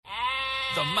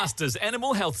The Musters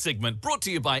Animal Health segment brought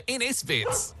to you by NS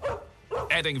Vets.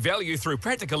 Adding value through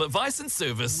practical advice and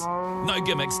service. No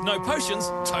gimmicks, no potions,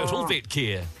 total vet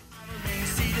care.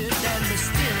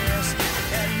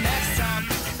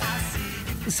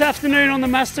 This afternoon on the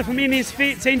Muster from NS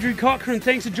Vets, Andrew Cochrane.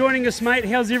 Thanks for joining us, mate.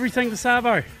 How's everything this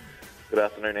Arvo? Good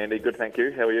afternoon, Andy. Good, thank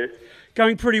you. How are you?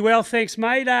 Going pretty well, thanks,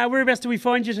 mate. Whereabouts do we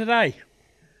find you today?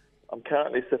 I'm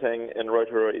currently sitting in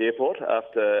Rotorua Airport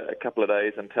after a couple of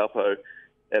days in Taupo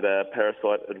at a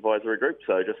parasite advisory group,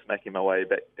 so just making my way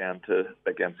back down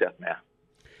south now.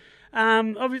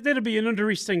 That'll be an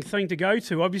interesting thing to go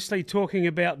to, obviously talking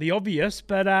about the obvious,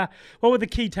 but what were the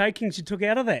key takings you took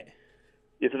out of that?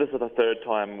 Yeah, so this is the third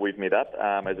time we've met up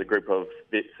as a group of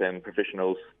vets and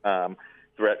professionals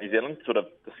throughout New Zealand, sort of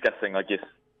discussing, I guess,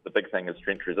 the big thing is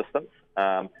drench resistance.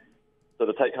 So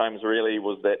the take-homes really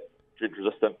was that drench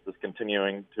resistance is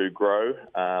continuing to grow.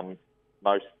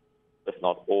 Most, if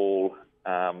not all,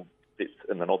 vets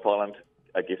in the North Island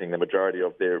are getting the majority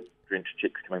of their drench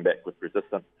checks coming back with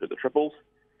resistance to the triples,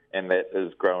 and that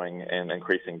is growing and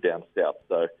increasing down south.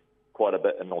 So quite a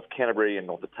bit in North Canterbury and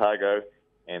North Otago,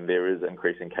 and there is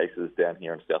increasing cases down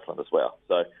here in Southland as well.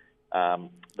 So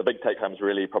the big take-homes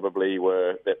really probably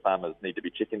were that farmers need to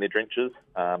be checking their drenches.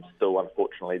 Still,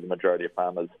 unfortunately, the majority of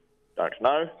farmers don't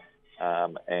know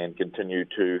and continue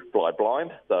to fly blind.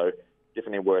 So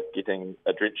definitely worth getting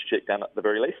a drench check done at the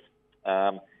very least.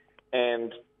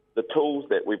 And the tools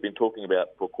that we've been talking about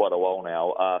for quite a while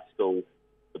now are still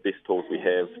the best tools we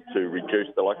have to reduce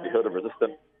the likelihood of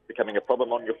resistance becoming a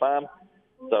problem on your farm.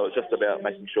 So it's just about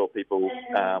making sure people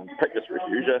practice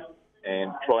refugia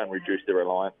and try and reduce their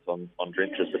reliance on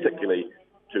drenches, particularly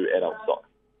to adult stock.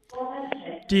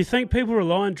 Do you think people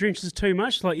rely on drenches too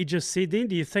much, like you just said then?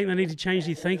 Do you think they need to change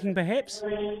their thinking, perhaps?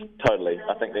 Totally.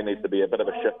 I think there needs to be a bit of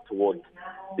a shift towards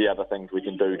the other things we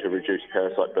can do to reduce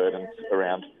parasite burdens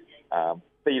around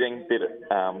feeding. Better,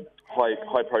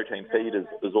 high protein feed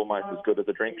is almost as good as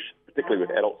a drench, particularly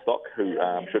with adult stock who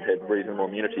should have reasonable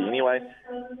immunity anyway.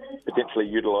 Potentially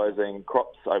utilising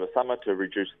crops over summer to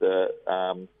reduce the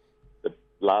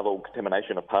larval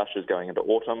contamination of pastures going into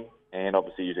autumn, and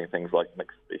obviously using things like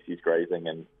mixed species grazing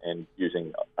and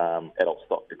using adult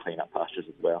stock to clean up pastures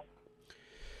as well.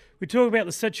 We talk about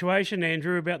the situation,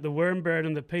 Andrew, about the worm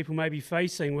burden that people may be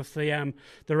facing with the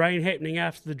rain happening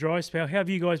after the dry spell. How have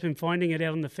you guys been finding it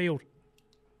out in the field?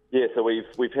 Yeah, so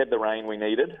we've had the rain we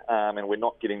needed, and we're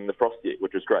not getting the frost yet,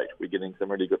 which is great. We're getting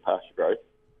some really good pasture growth.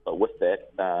 But with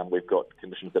that, we've got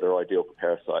conditions that are ideal for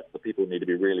parasites. So people need to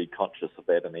be really conscious of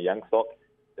that in their young stock,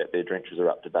 that their drenches are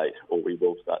up to date, or we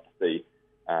will start to see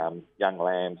young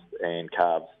lambs and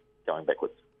calves going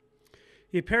backwards.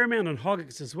 Yeah, Paramount and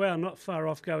Hoggocks as well, not far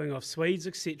off going off Swedes,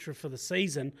 etc. for the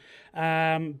season.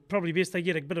 Probably best they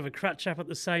get a bit of a crutch up at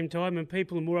the same time, and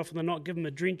people are more often than not give them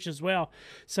a drench as well.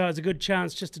 So it's a good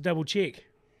chance just to double check.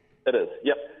 It is,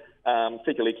 yep.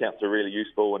 Fecal counts are really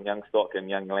useful in young stock and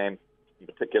young lamb in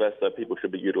particular, so people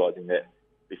should be utilising that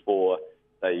before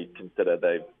they consider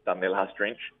they've done their last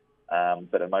drench.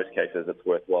 But in most cases, it's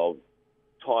worthwhile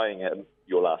tying in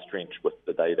your last drench with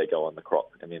the day they go on the crop,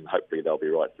 and then hopefully they'll be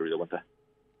right through the winter.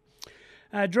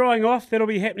 Drying off, that'll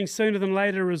be happening sooner than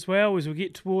later as well as we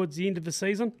get towards the end of the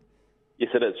season?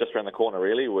 Yes, it is, just around the corner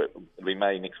really. It'll be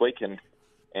May next week, and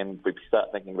we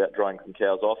start thinking about drying some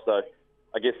cows off. So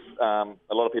I guess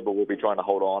a lot of people will be trying to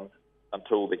hold on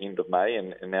until the end of May,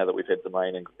 and now that we've had some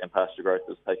rain and pasture growth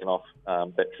has taken off,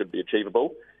 that should be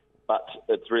achievable. But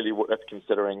it's really worth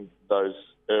considering those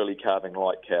early calving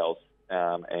light cows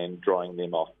and drying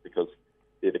them off, because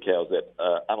they're the cows that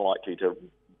are unlikely to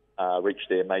reach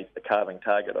their calving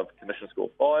target of condition score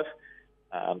 5.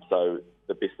 So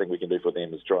the best thing we can do for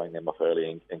them is drying them off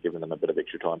early and giving them a bit of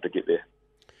extra time to get there.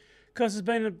 Because it's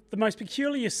been the most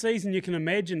peculiar season you can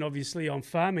imagine, obviously, on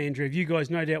farm, Andrew. You guys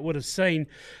no doubt would have seen,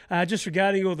 just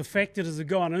regarding all the factors that have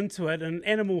gone into it, and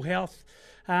animal health.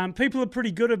 People are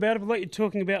pretty good about it, but like you're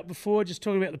talking about before, just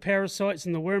talking about the parasites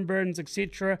and the worm burdens,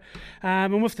 etc.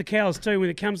 And with the cows too, when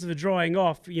it comes to the drying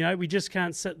off, you know, we just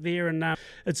can't sit there and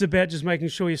it's about just making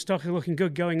sure your stock is looking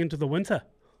good going into the winter.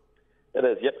 It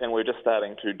is, yep, and we're just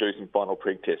starting to do some final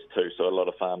preg tests too. So a lot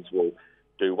of farms will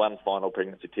do one final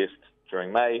pregnancy test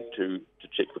during May to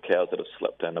check for cows that have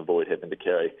slipped and avoid having to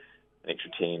carry an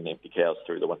extra 10 empty cows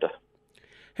through the winter.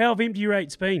 How have empty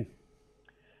rates been?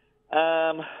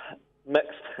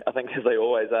 Mixed, I think, as they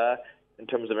always are. In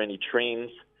terms of any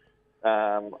trends,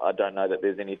 I don't know that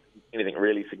there's anything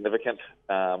really significant.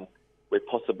 We're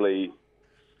possibly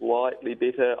slightly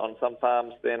better on some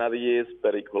farms than other years,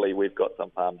 but equally we've got some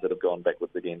farms that have gone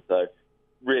backwards again. So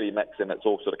really mixed, and it's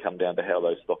all sort of come down to how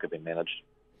those stock have been managed.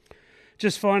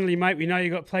 Just finally, mate, we know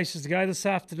you've got places to go this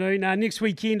afternoon. Next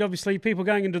weekend, obviously, people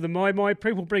going into the Mai,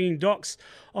 people bringing docs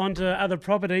onto other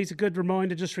properties. A good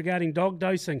reminder just regarding dog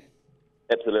dosing.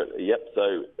 Absolutely, yep.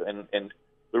 So, and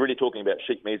we're really talking about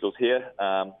sheep measles here,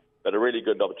 but a really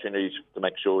good opportunity to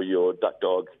make sure your duck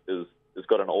dog has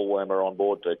got an all-wormer on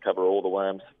board to cover all the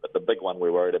worms. But the big one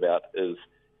we're worried about is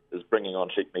bringing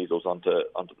on sheep measles onto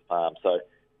the farm. So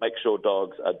make sure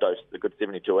dogs are dosed a good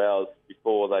 72 hours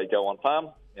before they go on farm,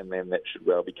 and then that should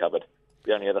well be covered.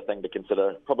 The only other thing to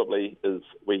consider probably is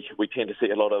we tend to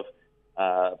see a lot of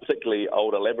particularly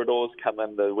older Labradors come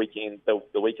in the week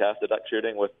after duck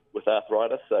shooting with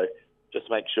arthritis. So just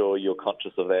make sure you're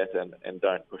conscious of that and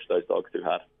don't push those dogs too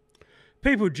hard.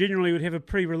 People generally would have a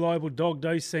pretty reliable dog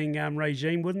dosing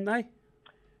regime, wouldn't they?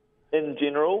 In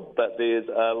general, but there's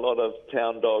a lot of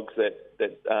town dogs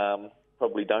that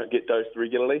probably don't get dosed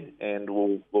regularly, and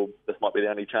this might be the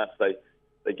only chance they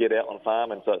get out on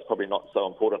farm, and so it's probably not so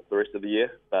important for the rest of the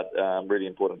year, but really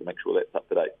important to make sure that's up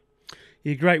to date.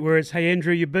 Yeah, great words. Hey,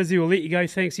 Andrew, you're busy. We'll let you go.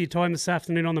 Thanks for your time this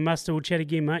afternoon on the muster. We'll chat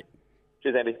again, mate.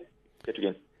 Cheers, Andy. Catch you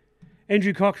again.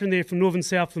 Andrew Cochran there from Northern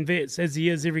Southland Vets, as he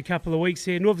is every couple of weeks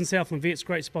here. Northern Southland Vets,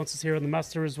 great sponsors here on the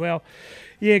muster as well.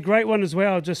 Yeah, great one as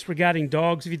well, just regarding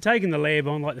dogs. If you're taking the lab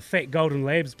on, like the fat golden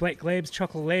labs, black labs,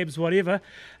 chocolate labs, whatever,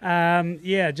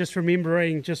 just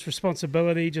remembering just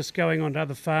responsibility, just going on to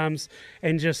other farms,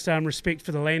 and just respect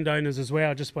for the landowners as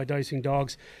well, just by dosing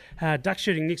dogs. Duck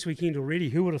shooting next weekend already,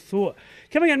 who would have thought?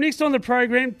 Coming up next on the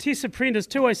program, Tess Apprentice,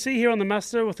 2OC here on the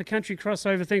muster with the country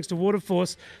crossover thanks to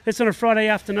Waterforce. That's on a Friday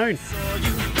afternoon.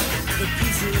 The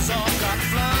pieces all got